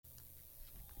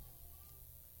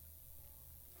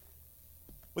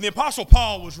When the Apostle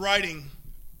Paul was writing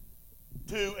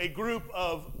to a group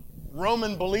of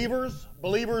Roman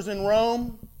believers in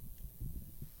Rome,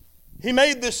 he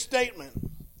made this statement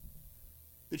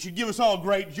that should give us all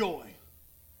great joy.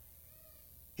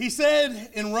 He said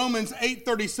in Romans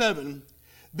 8:37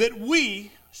 that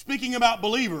we, speaking about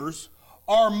believers,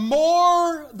 are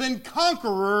more than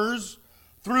conquerors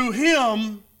through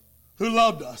Him who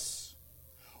loved us.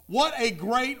 What a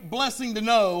great blessing to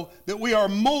know that we are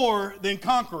more than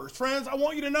conquerors. Friends, I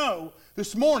want you to know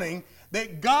this morning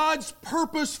that God's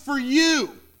purpose for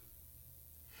you,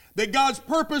 that God's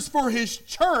purpose for His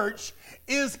church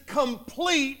is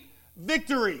complete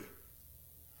victory.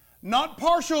 Not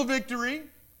partial victory,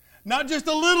 not just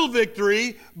a little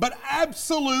victory, but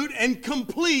absolute and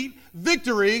complete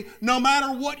victory no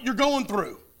matter what you're going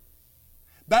through.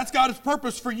 That's God's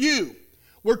purpose for you.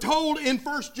 We're told in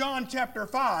 1 John chapter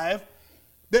 5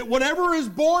 that whatever is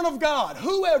born of God,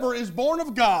 whoever is born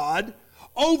of God,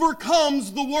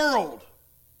 overcomes the world.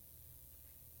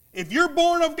 If you're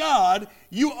born of God,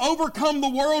 you overcome the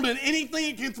world and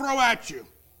anything it can throw at you.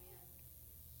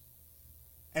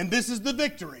 And this is the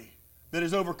victory that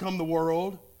has overcome the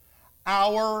world,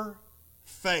 our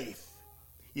faith.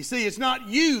 You see, it's not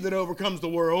you that overcomes the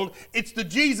world, it's the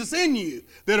Jesus in you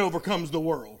that overcomes the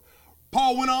world.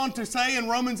 Paul went on to say in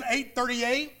Romans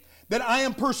 8:38 that I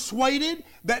am persuaded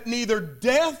that neither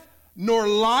death nor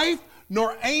life,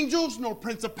 nor angels, nor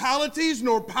principalities,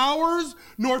 nor powers,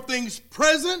 nor things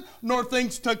present, nor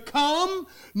things to come,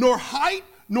 nor height,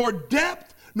 nor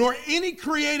depth, nor any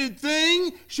created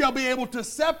thing shall be able to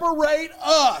separate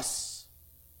us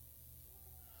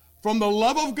from the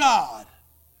love of God,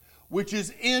 which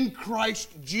is in Christ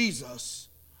Jesus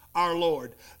our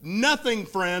Lord. Nothing,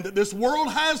 friend, that this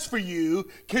world has for you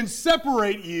can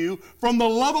separate you from the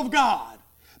love of God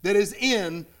that is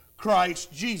in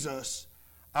Christ Jesus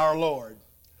our Lord.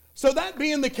 So that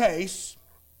being the case,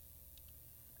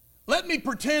 let me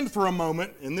pretend for a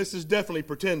moment, and this is definitely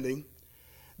pretending,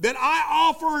 that I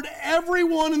offered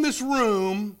everyone in this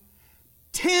room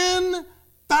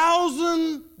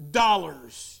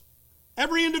 $10,000.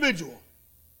 Every individual.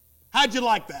 How'd you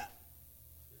like that?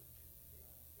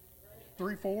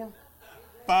 3, 4,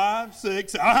 5,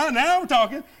 6. Now we're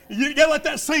talking. You got to let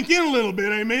that sink in a little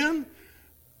bit, amen?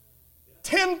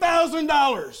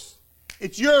 $10,000.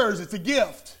 It's yours. It's a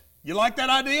gift. You like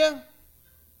that idea?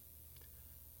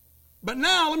 But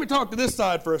now let me talk to this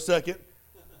side for a second.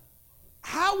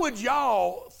 How would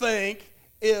y'all think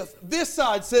if this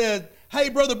side said, hey,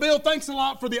 Brother Bill, thanks a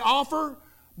lot for the offer,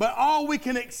 but all we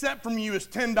can accept from you is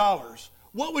 $10.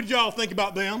 What would y'all think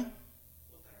about them?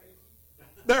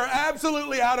 They're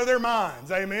absolutely out of their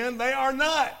minds, amen? They are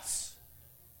nuts.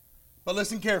 But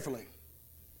listen carefully.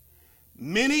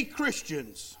 Many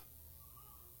Christians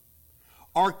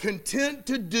are content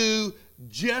to do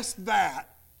just that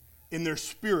in their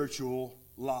spiritual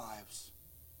lives.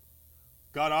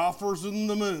 God offers them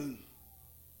the moon,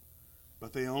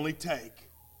 but they only take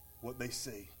what they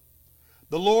see.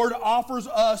 The Lord offers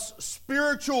us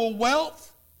spiritual wealth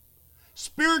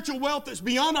that's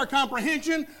beyond our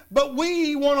comprehension, but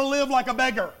we want to live like a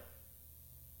beggar.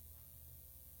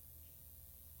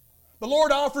 The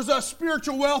Lord offers us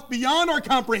spiritual wealth beyond our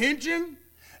comprehension,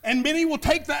 and many will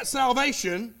take that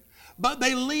salvation, but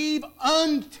they leave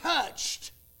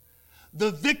untouched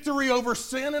the victory over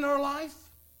sin in our life.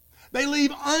 They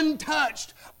leave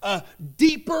untouched a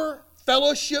deeper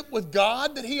fellowship with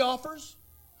God that He offers.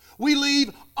 We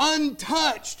leave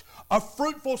untouched a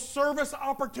fruitful service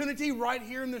opportunity right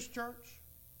here in this church.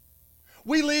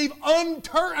 We leave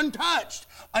untouched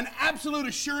an absolute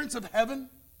assurance of heaven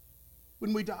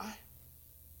when we die.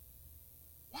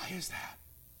 Why is that?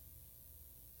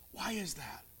 Why is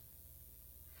that?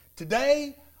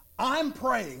 Today, I've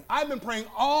been praying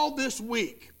all this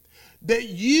week that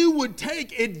you would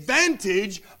take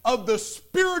advantage of the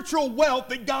spiritual wealth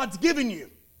that God's given you.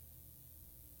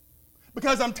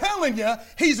 Because I'm telling you,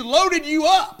 He's loaded you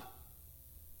up.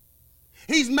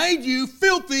 He's made you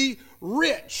filthy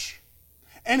rich.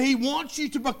 And He wants you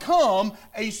to become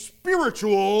a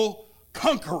spiritual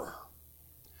conqueror.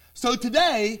 So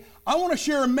today, I want to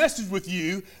share a message with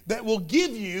you that will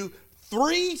give you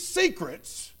 3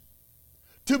 secrets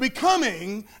to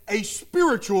becoming a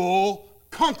spiritual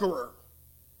conqueror.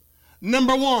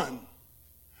 Number 1,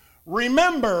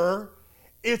 remember,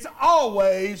 it's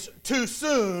always too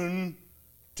soon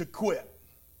to quit.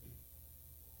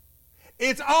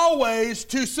 It's always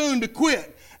too soon to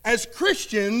quit. As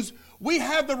Christians, we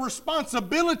have the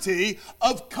responsibility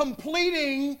of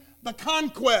completing the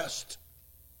conquest,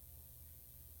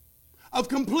 of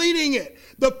completing it.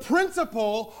 The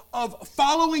principle of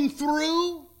following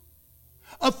through,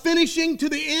 of finishing to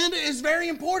the end is very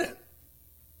important.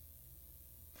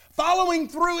 Following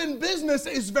through in business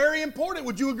is very important.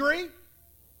 Would you agree?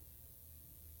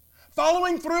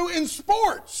 Following through in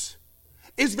sports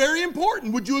is very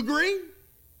important. Would you agree?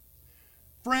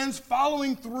 Friends,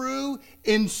 following through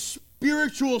in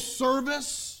spiritual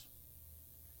service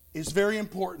is very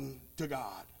important to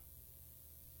God.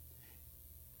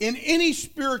 In any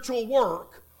spiritual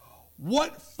work,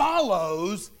 what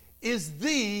follows is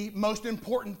the most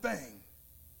important thing.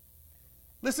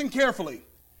 Listen carefully.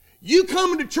 You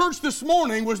coming to church this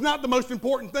morning was not the most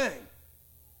important thing.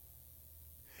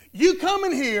 You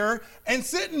coming here and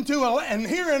sitting and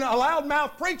hearing a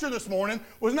loudmouth preacher this morning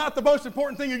was not the most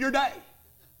important thing of your day.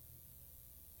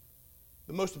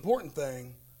 The most important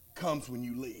thing comes when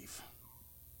you leave.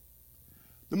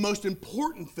 The most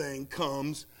important thing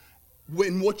comes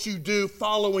when what you do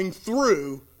following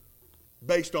through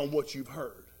based on what you've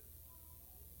heard.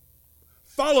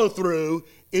 Follow through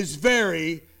is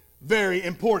very, very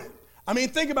important. I mean,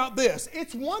 think about this.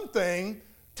 It's one thing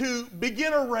to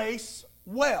begin a race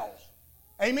well.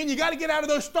 Amen. You got to get out of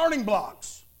those starting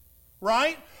blocks,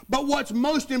 right? But what's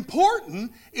most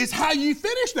important is how you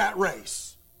finish that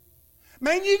race.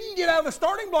 Man, you can get out of the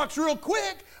starting blocks real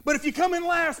quick, but if you come in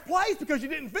last place because you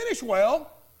didn't finish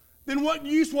well, then what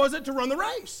use was it to run the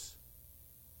race?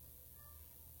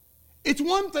 It's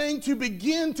one thing to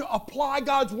begin to apply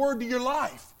God's word to your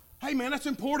life. Hey, man, that's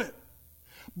important.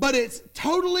 But it's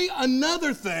totally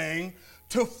another thing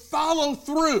to follow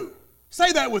through.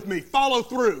 Say that with me, follow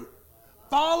through.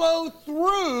 Follow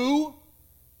through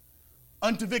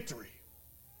unto victory.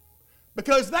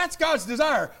 Because that's God's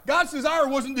desire. God's desire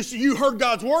wasn't just you heard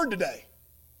God's word today.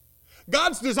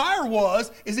 God's desire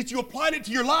is that you applied it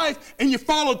to your life and you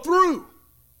followed through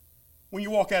when you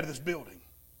walk out of this building.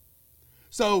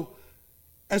 So,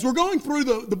 as we're going through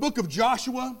the book of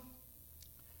Joshua,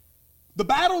 the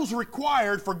battles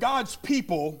required for God's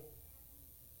people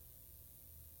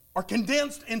are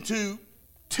condensed into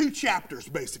 2 chapters,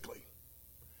 basically.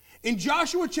 In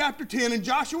Joshua chapter 10 and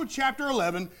Joshua chapter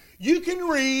 11, you can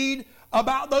read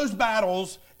about those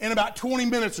battles in about 20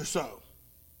 minutes or so.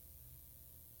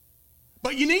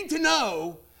 But you need to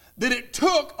know that it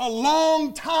took a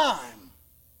long time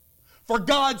for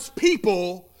God's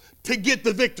people to get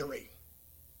the victory.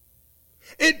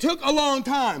 It took a long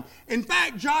time. In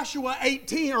fact, Joshua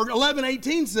 18 or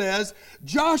 11:18 says,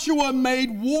 Joshua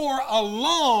made war a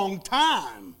long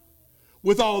time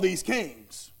with all these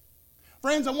kings.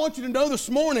 Friends, I want you to know this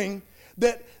morning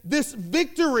that this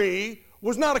victory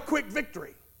was not a quick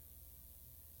victory.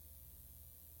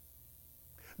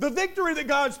 The victory that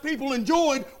God's people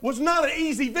enjoyed was not an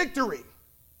easy victory.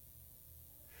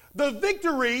 The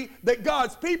victory that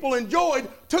God's people enjoyed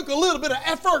took a little bit of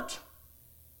effort.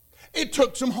 It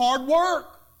took some hard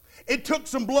work. It took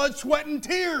some blood, sweat, and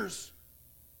tears.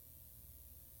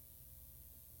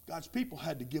 God's people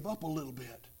had to give up a little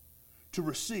bit to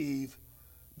receive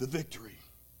the victory.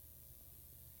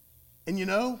 And you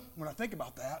know, when I think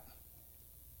about that,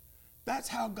 that's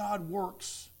how God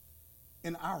works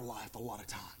in our life a lot of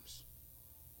times.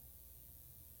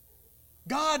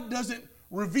 God doesn't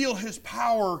reveal his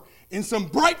power in some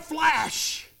bright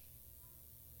flash.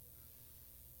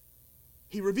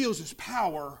 He reveals his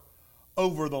power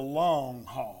over the long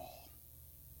haul.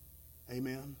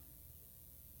 Amen.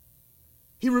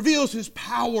 He reveals his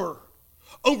power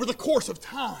over the course of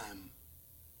time.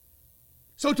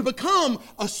 So to become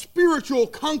a spiritual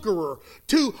conqueror,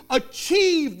 to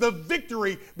achieve the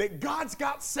victory that God's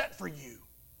got set for you,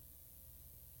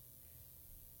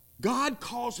 God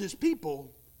calls his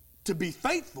people to be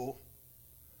faithful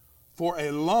for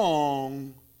a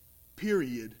long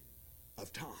period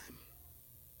of time.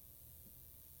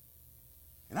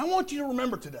 And I want you to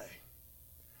remember today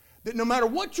that no matter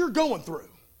what you're going through,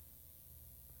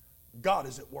 God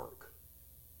is at work.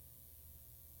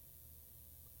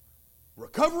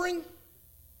 Recovering,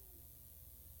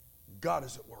 God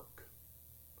is at work.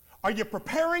 Are you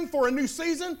preparing for a new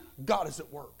season? God is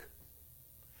at work.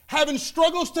 Having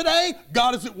struggles today,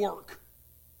 God is at work.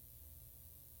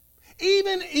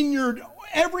 Even in your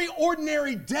every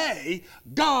ordinary day,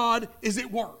 God is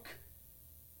at work.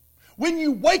 When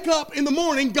you wake up in the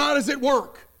morning, God is at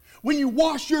work. When you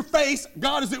wash your face,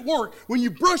 God is at work. When you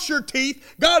brush your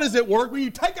teeth, God is at work. When you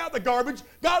take out the garbage,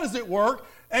 God is at work.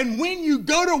 And when you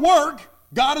go to work,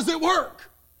 God is at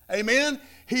work. Amen?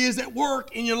 He is at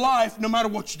work in your life no matter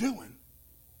what you're doing.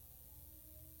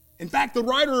 In fact, the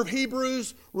writer of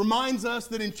Hebrews reminds us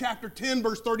that in chapter 10,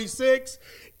 verse 36,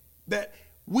 that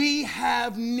we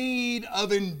have need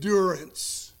of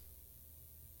endurance.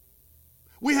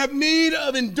 We have need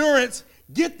of endurance,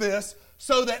 get this,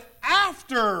 so that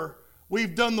after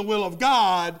we've done the will of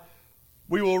God,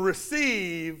 we will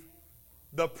receive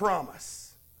the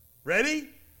promise. Ready?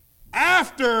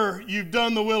 After you've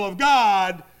done the will of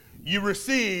God, you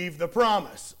receive the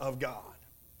promise of God.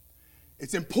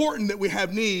 It's important that we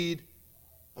have need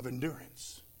of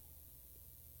endurance.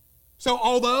 So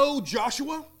although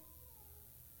Joshua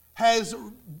has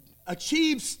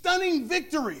achieved stunning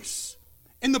victories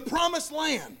in the promised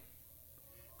land,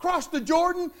 crossed the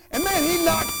Jordan, and man, he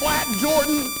knocked flat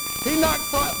Jordan. He knocked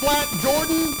flat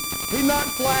Jordan. He knocked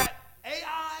flat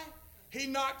Ai. He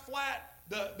knocked flat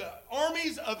the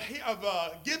armies of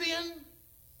Gibeon.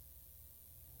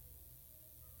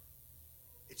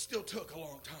 It still took a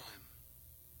long time.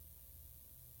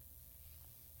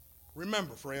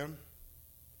 Remember, friend,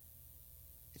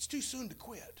 it's too soon to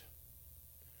quit.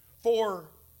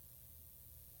 For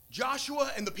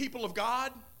Joshua and the people of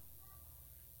God,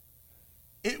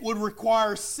 it would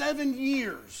require 7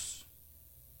 years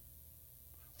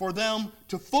for them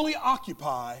to fully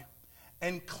occupy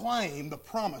and claim the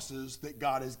promises that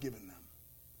God has given them.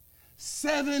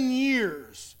 7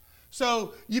 years.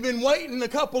 So you've been waiting a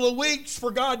couple of weeks for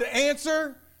God to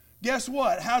answer. Guess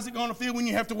what? How's it going to feel when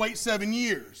you have to wait 7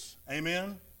 years?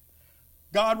 Amen?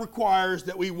 God requires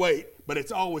that we wait, but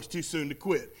it's always too soon to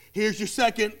quit. Here's your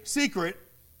second secret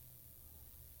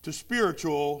to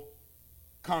spiritual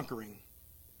conquering.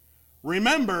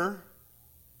 Remember,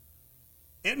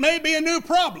 it may be a new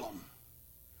problem,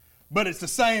 but it's the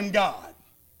same God.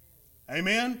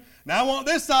 Amen? Now I want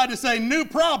this side to say new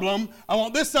problem. I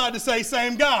want this side to say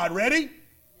same God. Ready? Same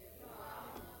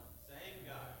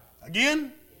God.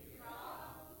 Again?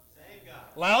 Same God.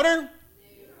 Louder?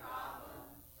 Same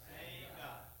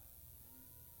God.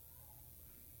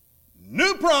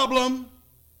 New problem,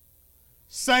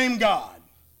 same God.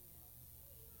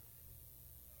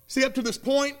 See, up to this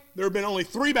point, there have been only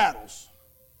 3 battles.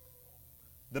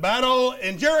 The battle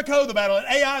in Jericho, the battle at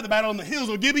Ai, the battle in the hills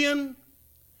of Gibeon.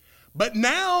 But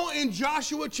now in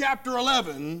Joshua chapter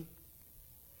 11,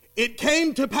 it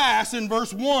came to pass in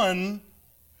verse 1,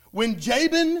 when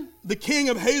Jabin, the king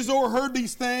of Hazor, heard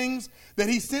these things, that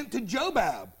he sent to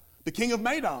Jobab, the king of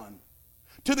Madon,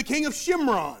 to the king of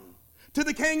Shimron, to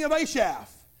the king of Ashaph,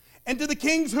 and to the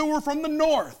kings who were from the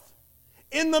north,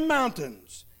 in the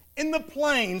mountains, in the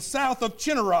plains south of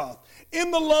Chinneroth, in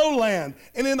the lowland,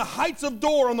 and in the heights of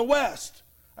Dor on the west.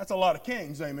 That's a lot of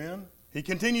kings, amen. He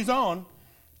continues on.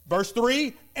 Verse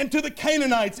 3, and to the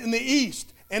Canaanites in the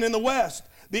east and in the west,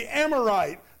 the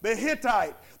Amorite, the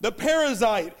Hittite, the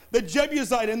Perizzite, the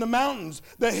Jebusite in the mountains,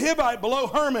 the Hivite below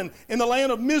Hermon in the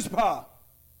land of Mizpah.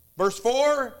 Verse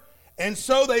 4, and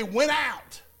so they went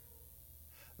out,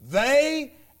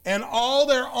 they and all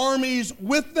their armies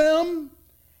with them,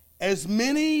 as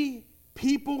many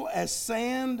people as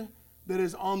sand that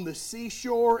is on the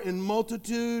seashore in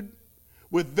multitude,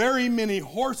 with very many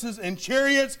horses and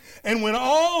chariots. And when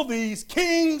all these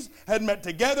kings had met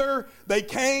together, they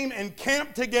came and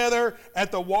camped together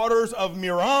at the waters of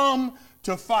Merom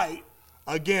to fight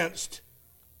against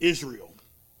Israel.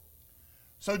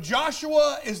 So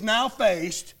Joshua is now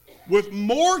faced with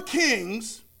more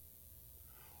kings,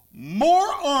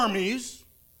 more armies,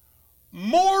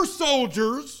 more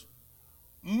soldiers,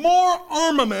 more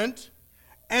armament,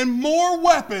 and more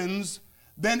weapons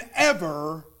than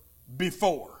ever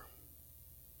before.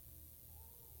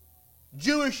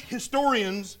 Jewish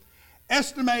historians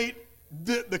estimate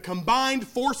the combined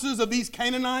forces of these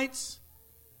Canaanites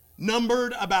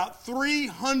numbered about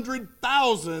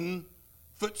 300,000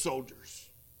 foot soldiers,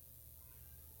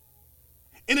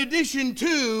 in addition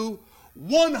to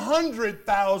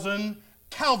 100,000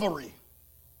 cavalry,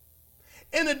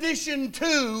 in addition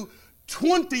to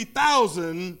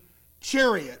 20,000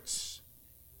 chariots.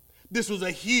 This was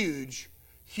a huge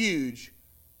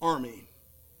army.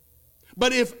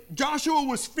 But if Joshua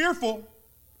was fearful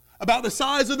about the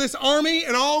size of this army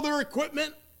and all their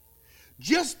equipment,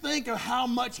 just think of how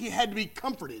much he had to be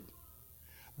comforted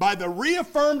by the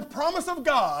reaffirmed promise of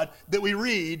God that we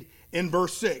read in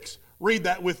verse 6. Read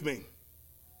that with me.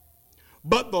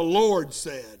 But the Lord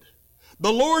said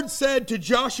to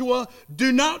Joshua,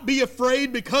 do not be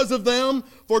afraid because of them,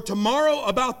 for tomorrow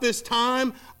about this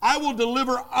time I will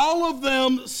deliver all of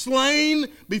them slain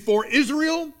before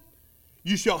Israel.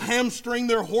 You shall hamstring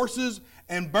their horses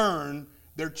and burn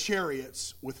their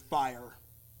chariots with fire.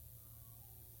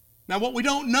 Now, what we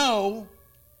don't know,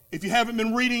 if you haven't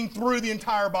been reading through the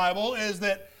entire Bible, is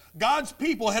that God's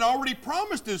people had already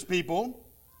promised his people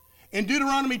in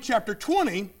Deuteronomy chapter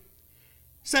 20,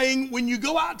 saying, when you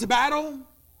go out to battle,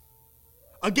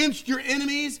 against your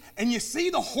enemies and you see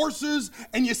the horses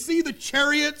and you see the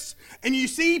chariots and you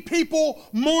see people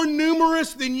more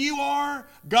numerous than you are,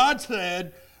 God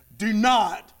said, do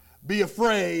not be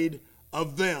afraid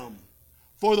of them.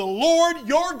 For the Lord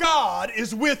your God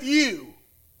is with you.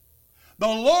 The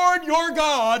Lord your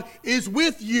God is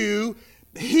with you,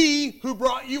 he who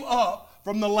brought you up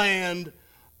from the land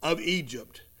of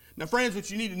Egypt. Now, friends, what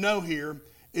you need to know here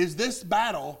is this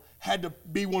battle had to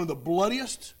be one of the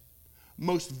bloodiest,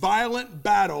 most violent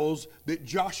battles that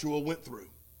Joshua went through.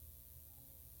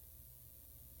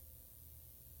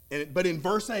 But in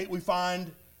verse 8, we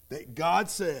find that God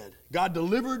said, God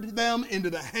delivered them into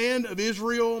the hand of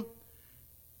Israel,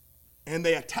 and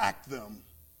they attacked them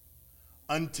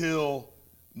until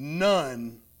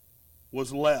none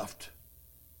was left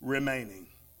remaining.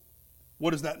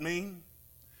 What does that mean?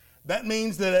 That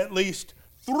means that at least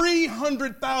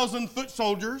 300,000 foot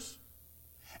soldiers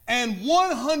and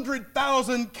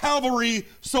 100,000 cavalry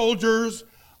soldiers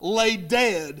lay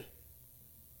dead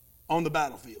on the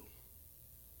battlefield.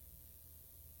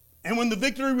 And when the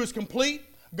victory was complete,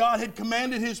 God had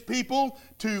commanded his people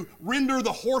to render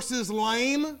the horses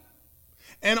lame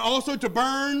and also to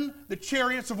burn the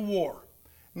chariots of war.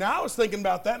 Now, I was thinking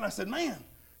about that and I said, man,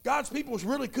 God's people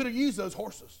really could have used those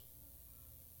horses.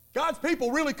 God's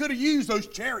people really could have used those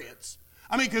chariots.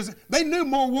 I mean, because they knew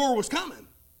more war was coming.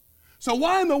 So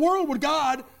why in the world would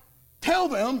God tell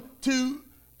them to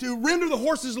render the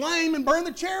horses lame and burn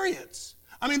the chariots?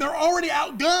 I mean, they're already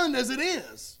outgunned as it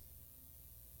is.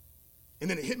 And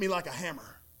then it hit me like a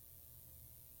hammer.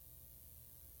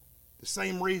 The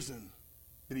same reason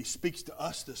that he speaks to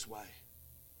us this way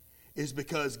is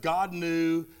because God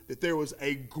knew that there was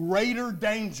a greater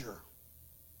danger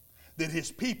that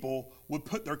his people would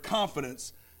put their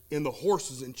confidence in the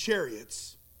horses and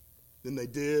chariots than they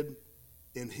did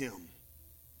in him.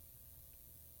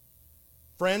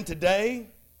 Friend, today,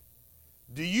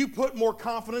 do you put more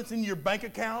confidence in your bank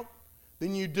account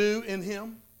than you do in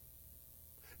him?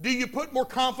 Do you put more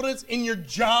confidence in your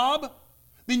job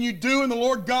than you do in the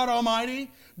Lord God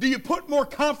Almighty? Do you put more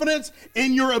confidence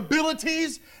in your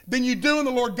abilities than you do in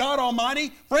the Lord God Almighty?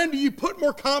 Friend, do you put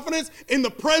more confidence in the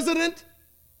president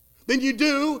than you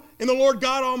do in the Lord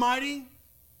God Almighty?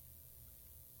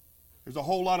 There's a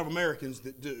whole lot of Americans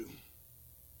that do.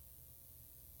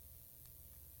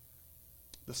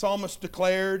 The psalmist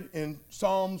declared in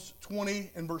Psalms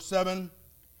 20 and verse 7,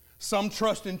 some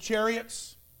trust in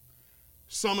chariots,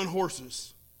 some in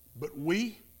horses, but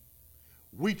we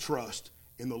trust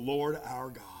in the Lord our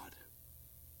God.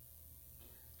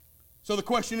 So the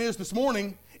question is this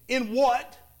morning, in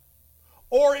what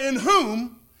or in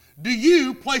whom do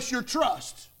you place your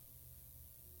trust?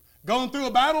 Going through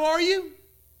a battle, are you?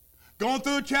 Going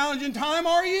through a challenging time,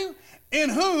 are you? In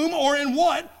whom or in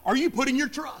what are you putting your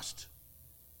trust?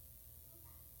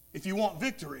 If you want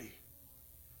victory,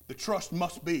 the trust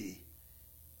must be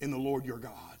in the Lord your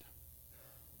God.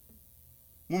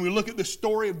 When we look at the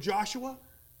story of Joshua,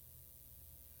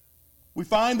 we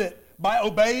find that by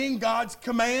obeying God's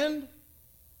command,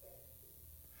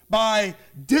 by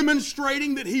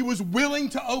demonstrating that he was willing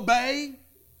to obey,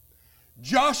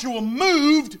 Joshua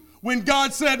moved when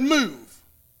God said move.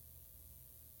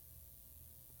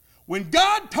 When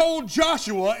God told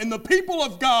Joshua and the people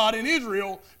of God in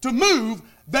Israel to move,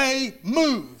 they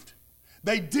moved.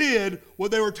 They did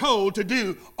what they were told to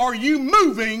do. Are you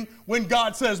moving when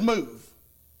God says move?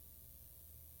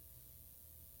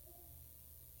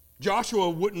 Joshua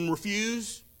wouldn't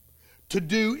refuse to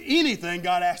do anything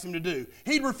God asked him to do.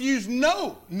 He'd refuse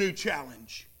no new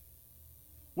challenge.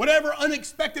 Whatever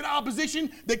unexpected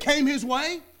opposition that came his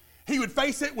way, he would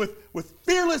face it with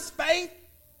fearless faith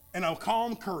and a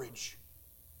calm courage.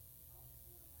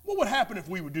 What would happen if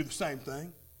we would do the same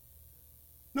thing?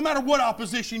 No matter what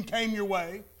opposition came your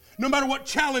way, no matter what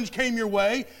challenge came your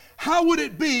way, how would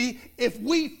it be if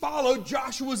we followed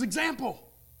Joshua's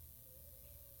example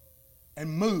and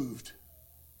moved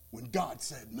when God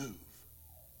said move?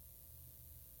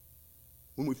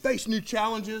 When we face new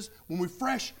challenges, when we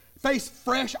face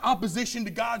fresh opposition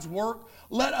to God's work,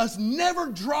 let us never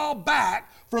draw back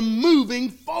from moving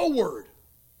forward.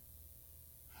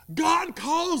 God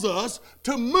calls us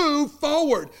to move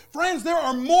forward. Friends, there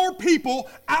are more people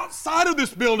outside of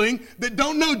this building that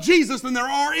don't know Jesus than there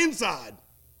are inside.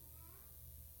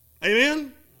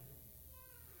 Amen?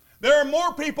 There are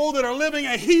more people that are living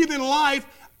a heathen life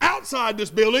outside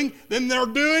this building than they're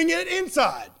doing it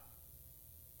inside.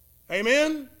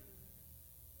 Amen?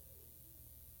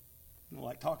 We don't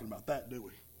like talking about that, do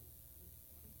we?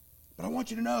 But I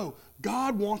want you to know,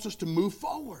 God wants us to move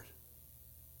forward,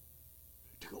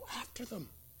 to go after them.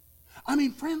 I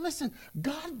mean, friend, listen,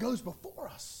 God goes before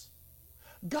us.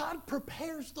 God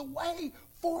prepares the way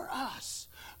for us.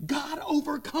 God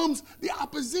overcomes the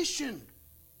opposition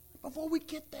before we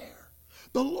get there.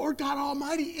 The Lord God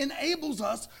Almighty enables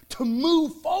us to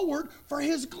move forward for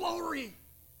His glory.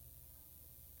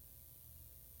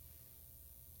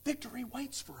 Victory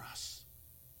waits for us.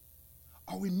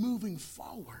 Are we moving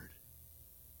forward?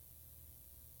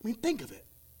 I mean, think of it.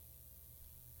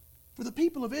 For the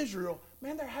people of Israel,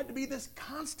 man, there had to be this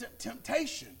constant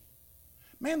temptation.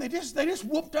 Man, they just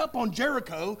whooped up on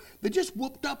Jericho. They just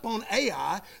whooped up on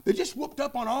Ai. They just whooped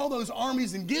up on all those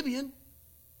armies in Gibeon.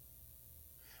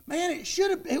 Man,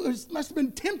 must have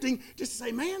been tempting just to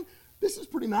say, man, this is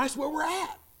pretty nice where we're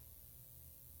at.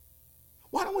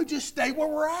 Why don't we just stay where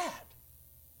we're at?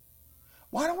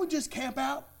 Why don't we just camp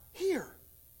out here?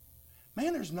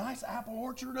 Man, there's a nice apple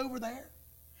orchard over there.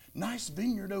 Nice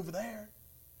vineyard over there.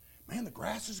 Man, the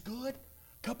grass is good.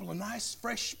 A couple of nice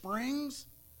fresh springs.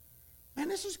 Man,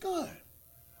 this is good.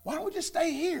 Why don't we just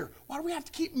stay here? Why do we have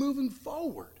to keep moving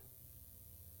forward?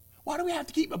 Why do we have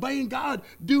to keep obeying God,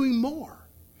 doing more?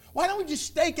 Why don't we just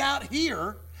stake out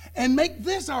here and make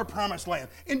this our promised land?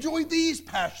 Enjoy these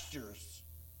pastures.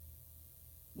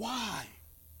 Why?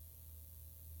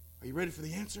 Are you ready for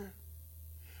the answer?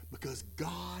 Because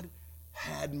God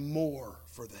had more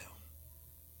for them.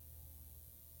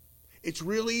 It's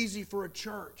real easy for a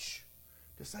church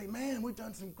to say, man, we've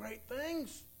done some great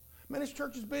things. Man, this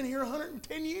church has been here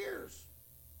 110 years.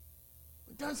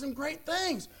 We've done some great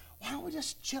things. Why don't we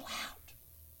just chill out?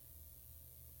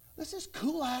 Let's just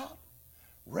cool out.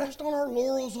 Rest on our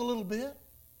laurels a little bit.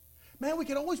 Man, we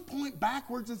can always point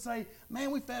backwards and say, man,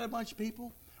 we fed a bunch of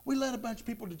people. We led a bunch of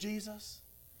people to Jesus.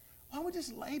 Why don't we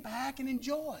just lay back and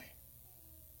enjoy?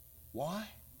 Why?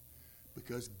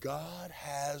 Because God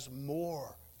has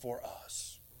more for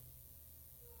us.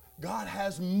 God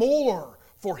has more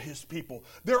for His people.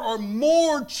 There are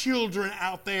more children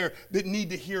out there that need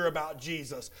to hear about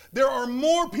Jesus. There are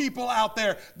more people out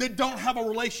there that don't have a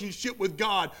relationship with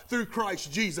God through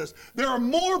Christ Jesus. There are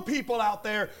more people out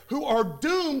there who are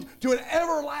doomed to an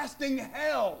everlasting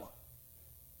hell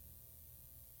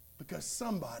because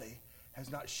somebody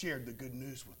has not shared the good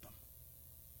news with them.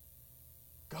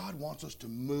 God wants us to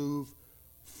move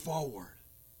forward.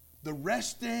 The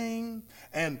resting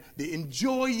and the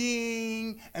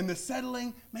enjoying and the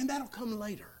settling, man, that'll come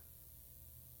later.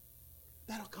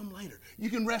 That'll come later. You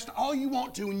can rest all you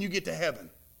want to when you get to heaven.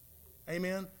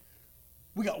 Amen?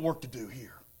 We got work to do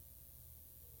here.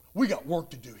 We got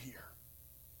work to do here.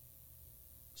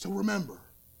 So remember,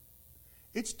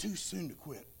 it's too soon to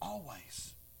quit.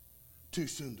 Always too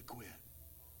soon to quit.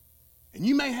 And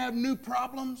you may have new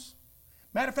problems.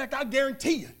 Matter of fact, I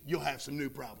guarantee you, you'll have some new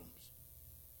problems.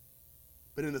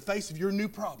 But in the face of your new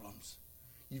problems,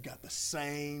 you've got the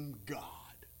same God.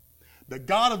 The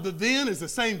God of the then is the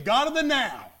same God of the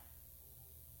now.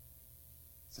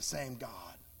 It's the same God.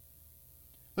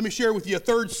 Let me share with you a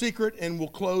third secret, and we'll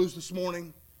close this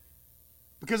morning.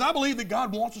 Because I believe that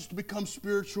God wants us to become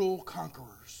spiritual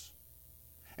conquerors.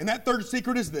 And that third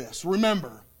secret is this.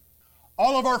 Remember,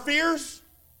 all of our fears,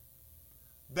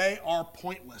 they are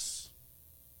pointless.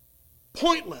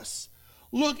 Pointless.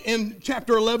 Look in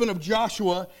chapter 11 of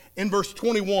Joshua in verse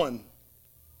 21.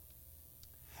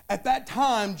 At that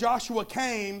time, Joshua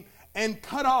came and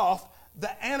cut off the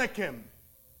Anakim.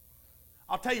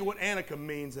 I'll tell you what Anakim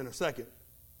means in a second.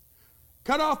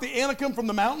 Cut off the Anakim from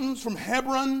the mountains, from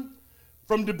Hebron,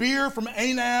 from Debir, from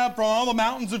Anab, from all the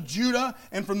mountains of Judah,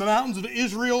 and from the mountains of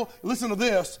Israel. Listen to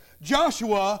this.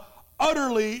 Joshua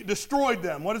utterly destroyed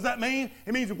them. What does that mean?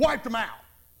 It means he wiped them out.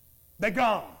 They're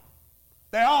gone.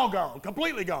 They're all gone,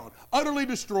 completely gone, utterly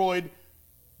destroyed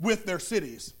with their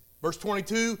cities. Verse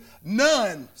 22,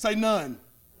 none, say none.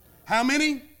 How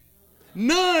many?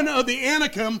 None of the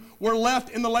Anakim were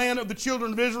left in the land of the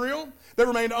children of Israel. They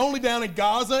remained only down in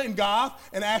Gaza and Gath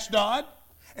and Ashdod.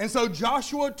 And so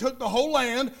Joshua took the whole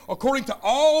land according to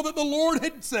all that the Lord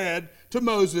had said to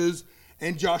Moses,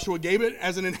 and Joshua gave it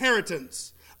as an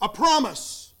inheritance, a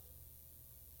promise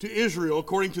to Israel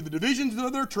according to the divisions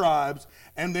of their tribes,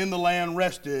 and then the land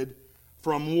rested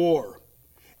from war.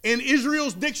 In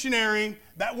Israel's dictionary,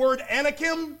 that word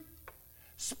Anakim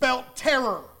spelt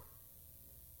terror,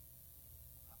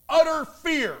 utter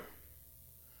fear,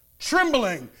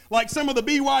 trembling, like some of the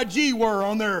BYG were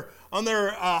on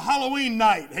their Halloween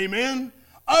night. Amen?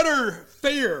 Utter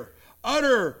fear,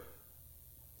 utter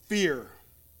fear.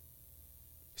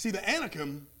 See, the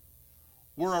Anakim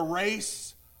were a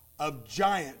race of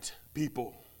giant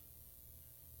people.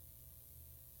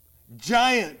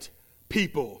 Giant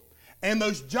people. And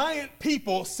those giant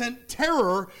people sent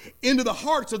terror into the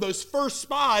hearts of those first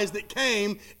spies that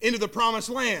came into the promised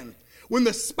land. When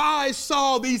the spies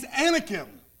saw these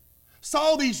Anakim,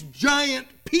 saw these giant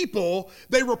people,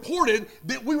 they reported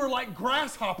that we were like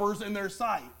grasshoppers in their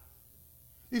sight.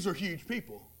 These are huge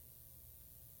people.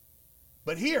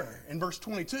 But here in verse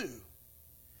 22,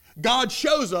 God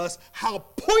shows us how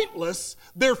pointless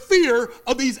their fear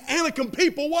of these Anakim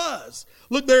people was.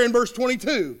 Look there in verse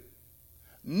 22.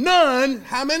 None,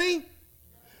 how many?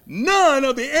 None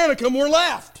of the Anakim were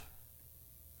left.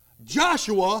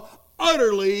 Joshua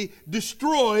utterly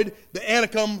destroyed the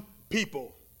Anakim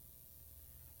people.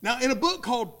 Now, in a book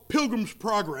called Pilgrim's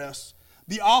Progress,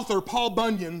 the author, Paul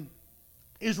Bunyan,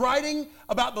 is writing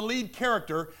about the lead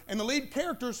character, and the lead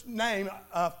character's name,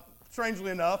 strangely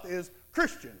enough, is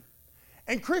Christian.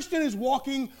 And Christian is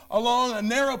walking along a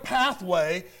narrow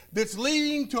pathway that's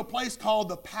leading to a place called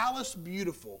the Palace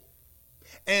Beautiful.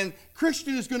 And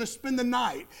Christian is going to spend the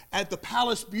night at the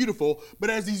Palace Beautiful, but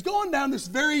as he's going down this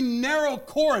very narrow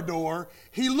corridor,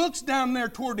 he looks down there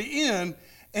toward the end,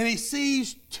 and he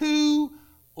sees two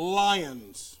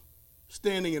lions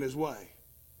standing in his way.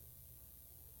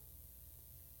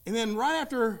 And then right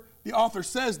after the author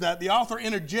says that, the author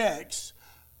interjects,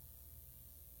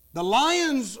 the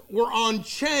lions were on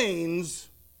chains,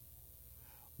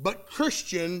 but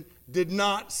Christian did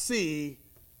not see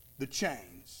the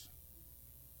chains.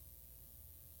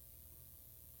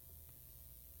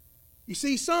 You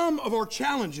see, some of our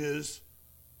challenges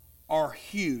are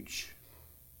huge.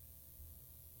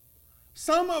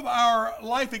 Some of our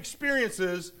life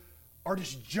experiences are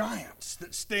just giants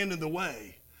that stand in the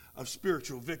way of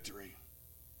spiritual victory.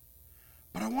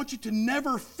 But I want you to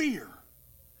never fear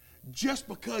just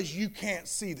because you can't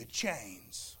see the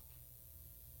chains.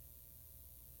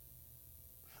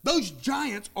 Those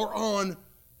giants are on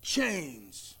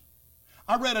chains.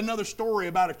 I read another story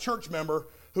about a church member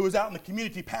who was out in the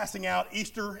community passing out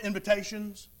Easter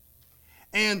invitations.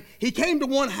 And he came to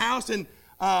one house, and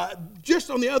just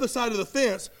on the other side of the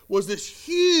fence was this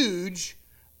huge,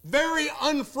 very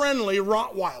unfriendly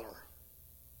Rottweiler.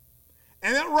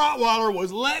 And that Rottweiler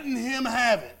was letting him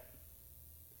have it.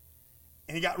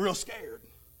 And he got real scared.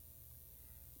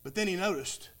 But then he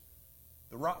noticed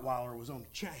the Rottweiler was on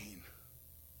a chain.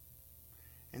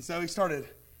 And so he started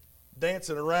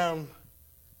dancing around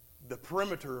the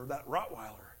perimeter of that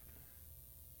Rottweiler.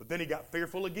 But then he got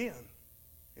fearful again.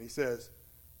 And he says,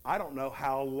 I don't know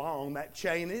how long that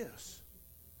chain is.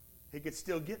 He could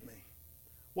still get me.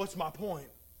 What's my point?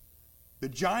 The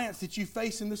giants that you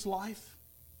face in this life,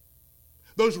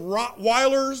 those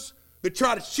Rottweilers that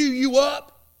try to chew you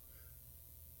up,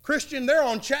 Christian, they're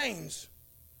on chains.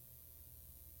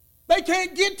 They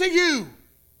can't get to you.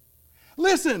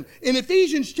 Listen, in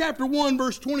Ephesians chapter 1,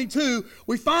 verse 22,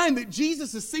 we find that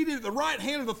Jesus is seated at the right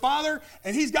hand of the Father,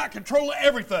 and he's got control of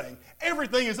everything.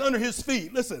 Everything is under his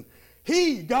feet. Listen,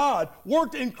 he, God,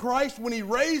 worked in Christ when he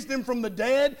raised him from the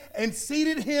dead and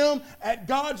seated him at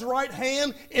God's right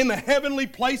hand in the heavenly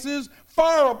places,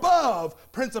 far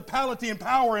above principality and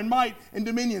power and might and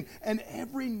dominion, and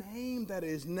every name that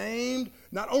is named,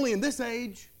 not only in this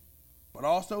age, but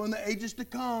also in the ages to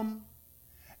come.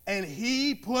 And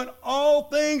he put all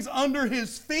things under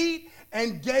his feet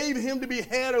and gave him to be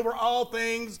head over all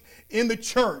things in the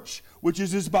church, which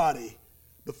is his body,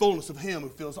 the fullness of him who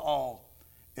fills all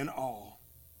in all.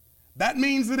 That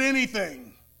means that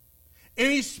anything,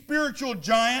 any spiritual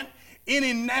giant,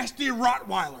 any nasty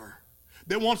Rottweiler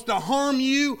that wants to harm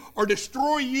you or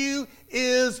destroy you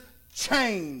is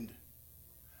chained.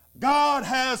 God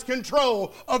has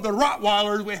control of the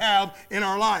Rottweilers we have in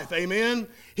our life. Amen?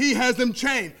 He has them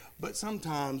chained. But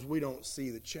sometimes we don't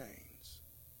see the chains.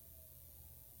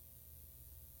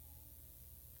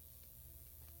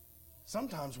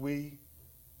 Sometimes we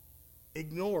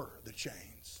ignore the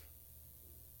chains.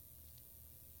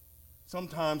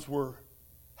 Sometimes we're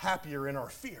happier in our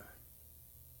fear.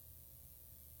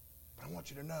 But I want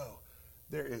you to know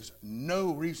there is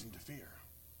no reason to fear.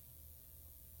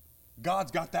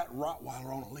 God's got that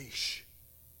Rottweiler on a leash.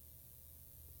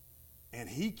 And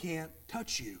he can't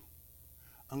touch you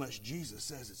unless Jesus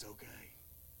says it's okay.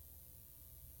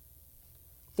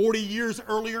 40 years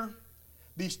earlier,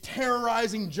 these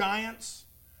terrorizing giants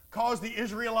caused the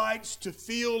Israelites to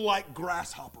feel like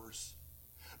grasshoppers.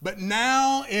 But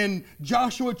now in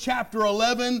Joshua chapter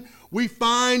 11, we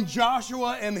find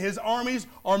Joshua and his armies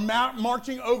are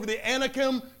marching over the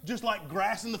Anakim just like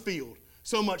grass in the field.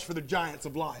 So much for the giants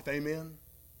of life. Amen?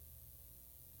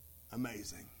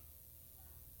 Amazing.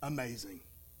 Amazing.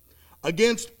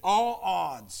 Against all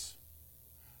odds,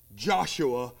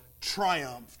 Joshua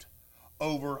triumphed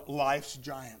over life's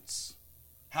giants.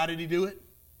 How did he do it?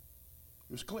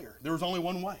 It was clear. There was only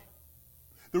one way.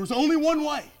 There was only one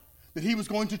way that he was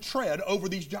going to tread over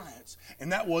these giants,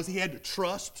 and that was he had to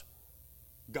trust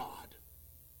God.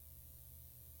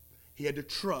 He had to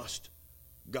trust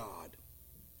God.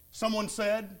 Someone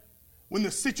said, when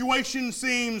the situation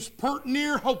seems pert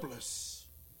near hopeless,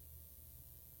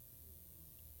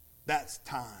 that's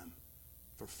time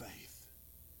for faith.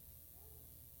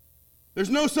 There's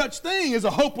no such thing as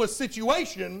a hopeless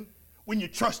situation when you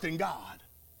trust in God.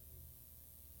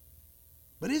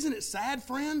 But isn't it sad,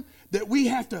 friend, that we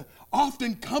have to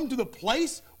often come to the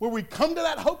place where we come to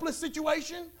that hopeless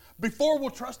situation before we'll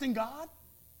trust in God?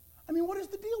 I mean, what is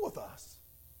the deal with us?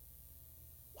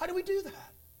 Why do we do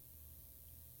that?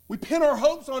 We pin our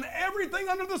hopes on everything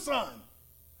under the sun.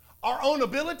 Our own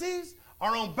abilities,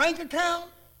 our own bank account,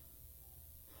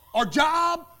 our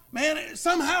job. Man,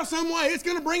 somehow, some way, it's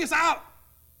going to bring us out.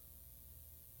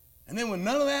 And then when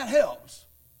none of that helps,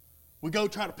 we go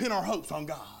try to pin our hopes on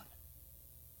God.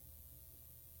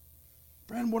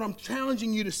 Friend, what I'm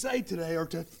challenging you to say today or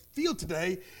to feel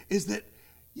today is that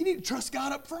you need to trust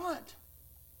God up front.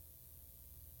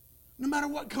 No matter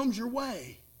what comes your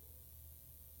way.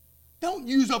 Don't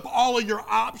use up all of your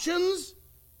options.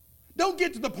 Don't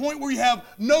get to the point where you have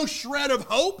no shred of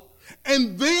hope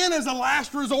and then as a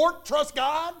last resort, trust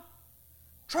God.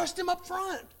 Trust Him up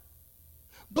front.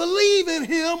 Believe in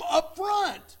Him up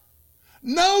front.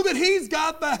 Know that He's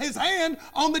got His hand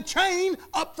on the chain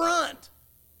up front.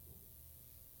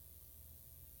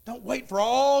 Don't wait for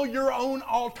all your own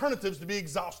alternatives to be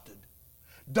exhausted.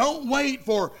 Don't wait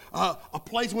for a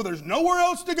place where there's nowhere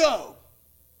else to go.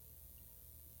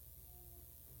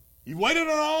 You've waited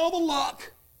on all the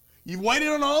luck. You've waited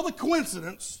on all the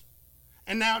coincidence.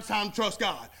 And now it's time to trust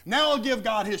God. Now I'll give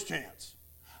God His chance.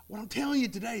 What I'm telling you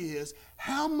today is,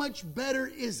 how much better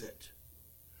is it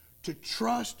to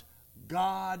trust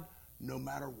God no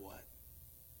matter what?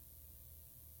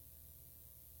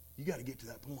 You got to get to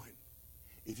that point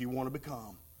if you want to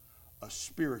become a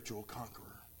spiritual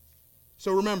conqueror.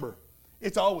 So remember,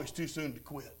 it's always too soon to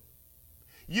quit.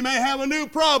 You may have a new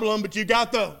problem, but you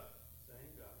got the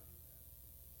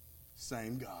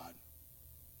same God.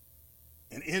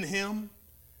 And in Him,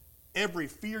 every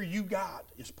fear you got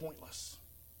is pointless.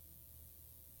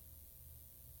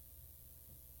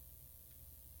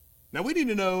 Now we need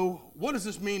to know, what does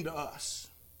this mean to us?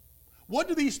 What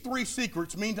do these three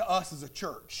secrets mean to us as a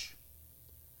church?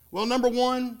 Well, number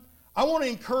one, I want to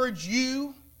encourage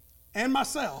you and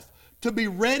myself to be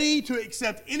ready to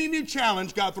accept any new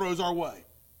challenge God throws our way.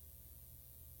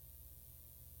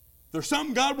 If there's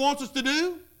something God wants us to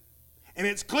do, and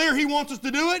it's clear He wants us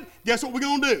to do it, guess what we're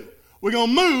going to do? We're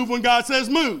going to move when God says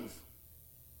move.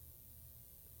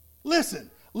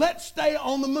 Listen, let's stay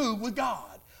on the move with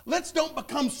God. Let's don't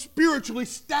become spiritually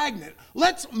stagnant.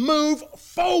 Let's move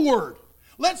forward.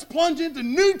 Let's plunge into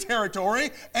new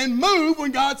territory and move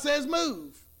when God says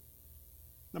move.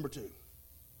 Number two,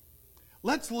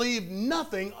 let's leave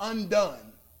nothing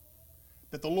undone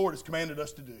that the Lord has commanded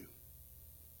us to do.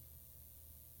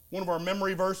 One of our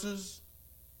memory verses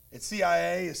at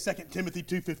CIA is 2 Timothy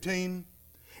 2:15,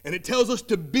 and it tells us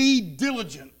to be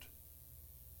diligent.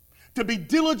 To be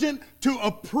diligent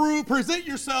to present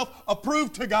yourself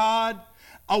approved to God,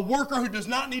 a worker who does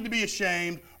not need to be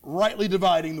ashamed, rightly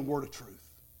dividing the word of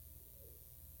truth.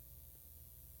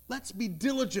 Let's be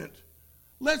diligent.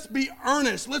 Let's be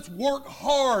earnest. Let's work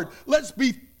hard. Let's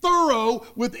be thorough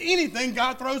with anything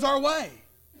God throws our way.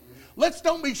 Let's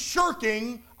don't be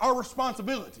shirking our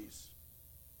responsibilities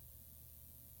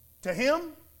to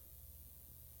Him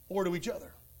or to each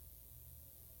other.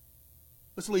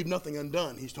 Let's leave nothing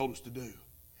undone He's told us to do.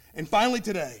 And finally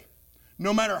today,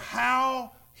 no matter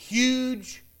how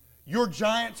huge your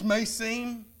giants may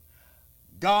seem,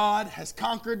 God has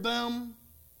conquered them.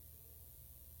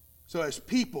 So as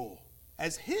people,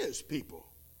 as His people,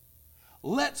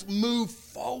 let's move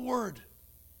forward.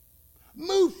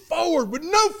 Move forward with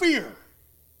no fear.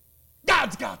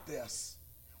 God's got this.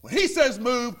 When He says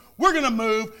move, we're going to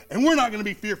move, and we're not going to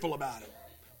be fearful about it.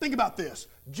 Think about this.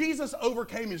 Jesus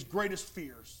overcame His greatest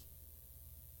fears.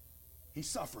 He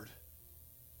suffered.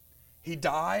 He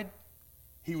died.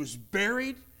 He was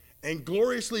buried and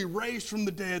gloriously raised from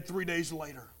the dead 3 days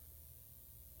later.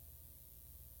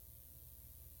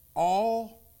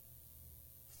 All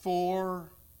for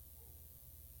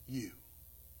you.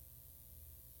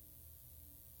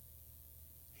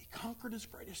 He conquered His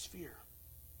greatest fear.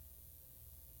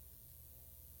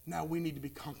 Now we need to be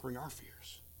conquering our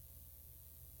fears.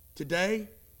 Today,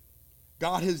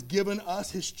 God has given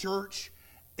us, His church,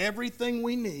 everything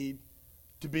we need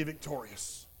to be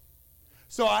victorious.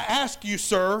 So I ask you,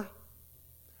 sir,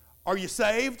 Are you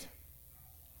saved?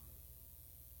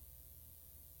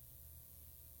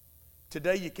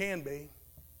 Today you can be.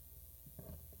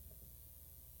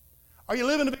 Are you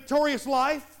living a victorious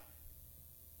life?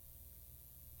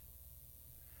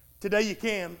 Today you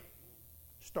can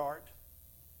start.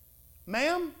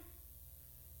 Ma'am,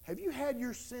 have you had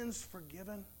your sins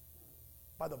forgiven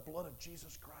by the blood of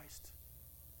Jesus Christ?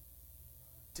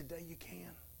 Today you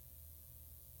can.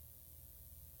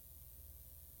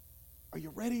 Are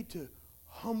you ready to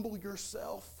humble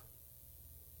yourself?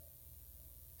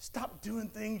 Stop doing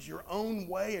things your own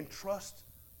way and trust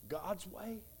God's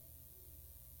way?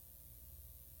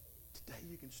 Today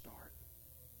you can start.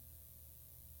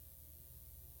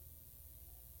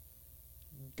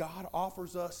 God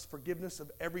offers us forgiveness of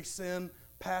every sin,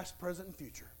 past, present, and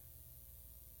future.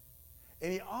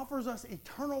 And He offers us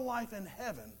eternal life in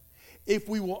heaven if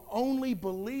we will only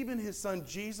believe in His Son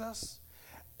Jesus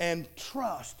and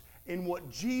trust in what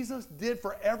Jesus did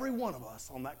for every one of us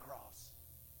on that cross.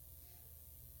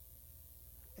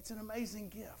 It's an amazing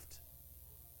gift.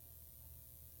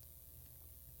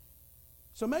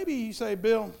 So maybe you say,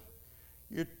 Bill,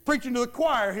 you're preaching to the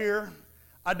choir here.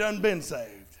 I done been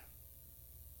saved.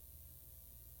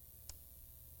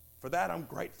 For that, I'm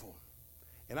grateful.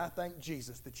 And I thank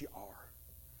Jesus that you are.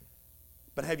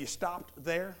 But have you stopped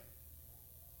there?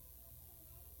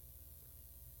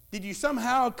 Did you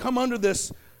somehow come under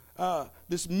this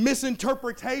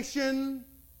misinterpretation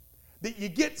that you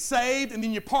get saved and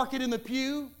then you park it in the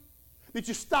pew? That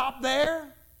you stop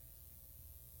there?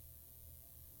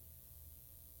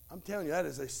 I'm telling you, that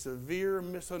is a severe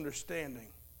misunderstanding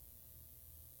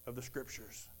of the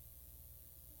Scriptures.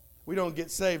 We don't get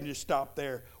saved and just stop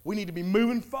there. We need to be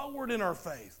moving forward in our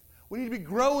faith. We need to be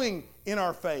growing in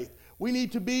our faith. We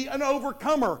need to be an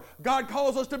overcomer. God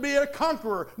calls us to be a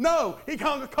conqueror. No, He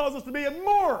calls us to be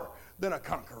more than a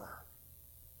conqueror.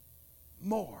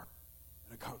 More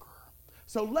than a conqueror.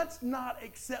 So let's not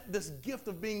accept this gift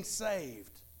of being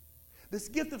saved, this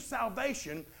gift of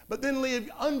salvation, but then live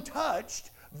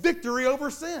untouched victory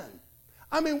over sin.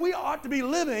 I mean, we ought to be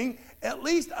living at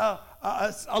least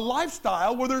a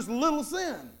lifestyle where there's little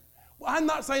sin. Well, I'm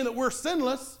not saying that we're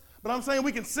sinless, but I'm saying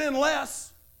we can sin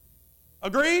less.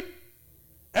 Agreed?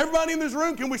 Everybody in this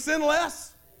room, can we sin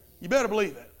less? You better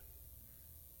believe it.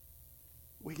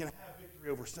 We can have victory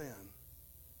over sin.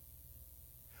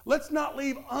 Let's not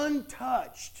leave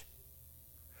untouched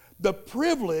the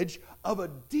privilege of a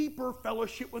deeper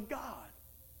fellowship with God.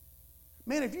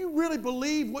 Man, if you really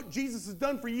believe what Jesus has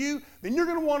done for you, then you're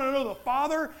going to want to know the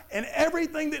Father and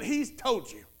everything that He's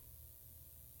told you.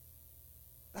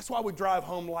 That's why we drive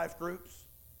home life groups.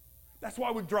 That's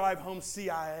why we drive home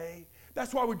CIA.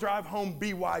 That's why we drive home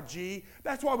BYG.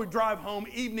 That's why we drive home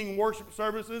evening worship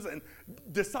services and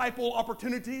disciple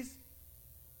opportunities.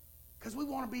 Because we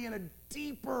want to be in a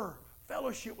deeper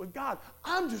fellowship with God.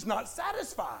 I'm just not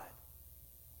satisfied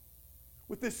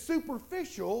with this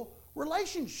superficial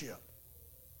relationship.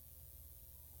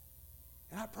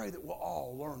 And I pray that we'll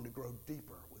all learn to grow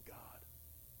deeper with God.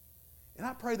 And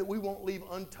I pray that we won't leave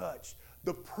untouched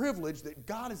the privilege that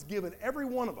God has given every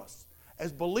one of us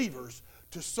as believers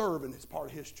to serve in this part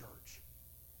of His church.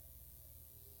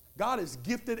 God has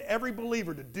gifted every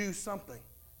believer to do something.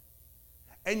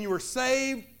 And you are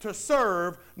saved to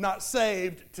serve, not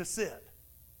saved to sit.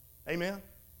 Amen?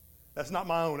 That's not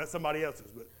my own, that's somebody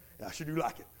else's, but I sure do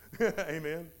like it.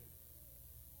 Amen?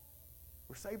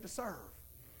 We're saved to serve.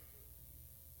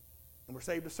 And we're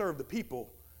saved to serve the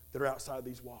people that are outside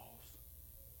these walls.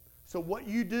 So what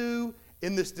you do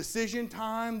in this decision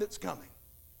time that's coming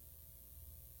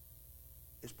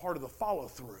is part of the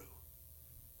follow-through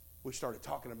we started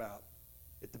talking about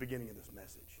at the beginning of this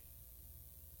message.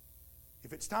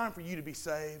 If it's time for you to be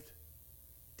saved,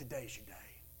 today's your day.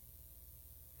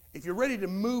 If you're ready to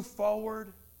move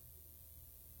forward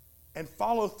and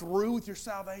follow through with your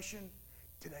salvation,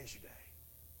 today's your day.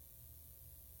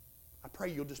 I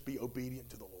pray you'll just be obedient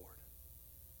to the Lord.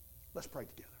 Let's pray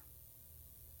together.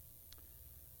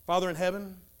 Father in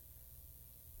heaven,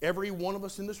 every one of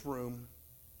us in this room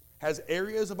has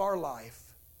areas of our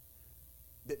life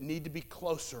that need to be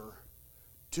closer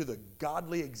to the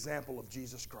godly example of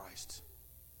Jesus Christ.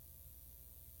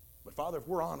 But Father, if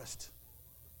we're honest,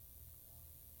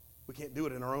 we can't do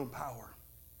it in our own power.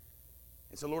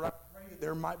 And so Lord, I pray that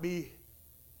there might be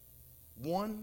one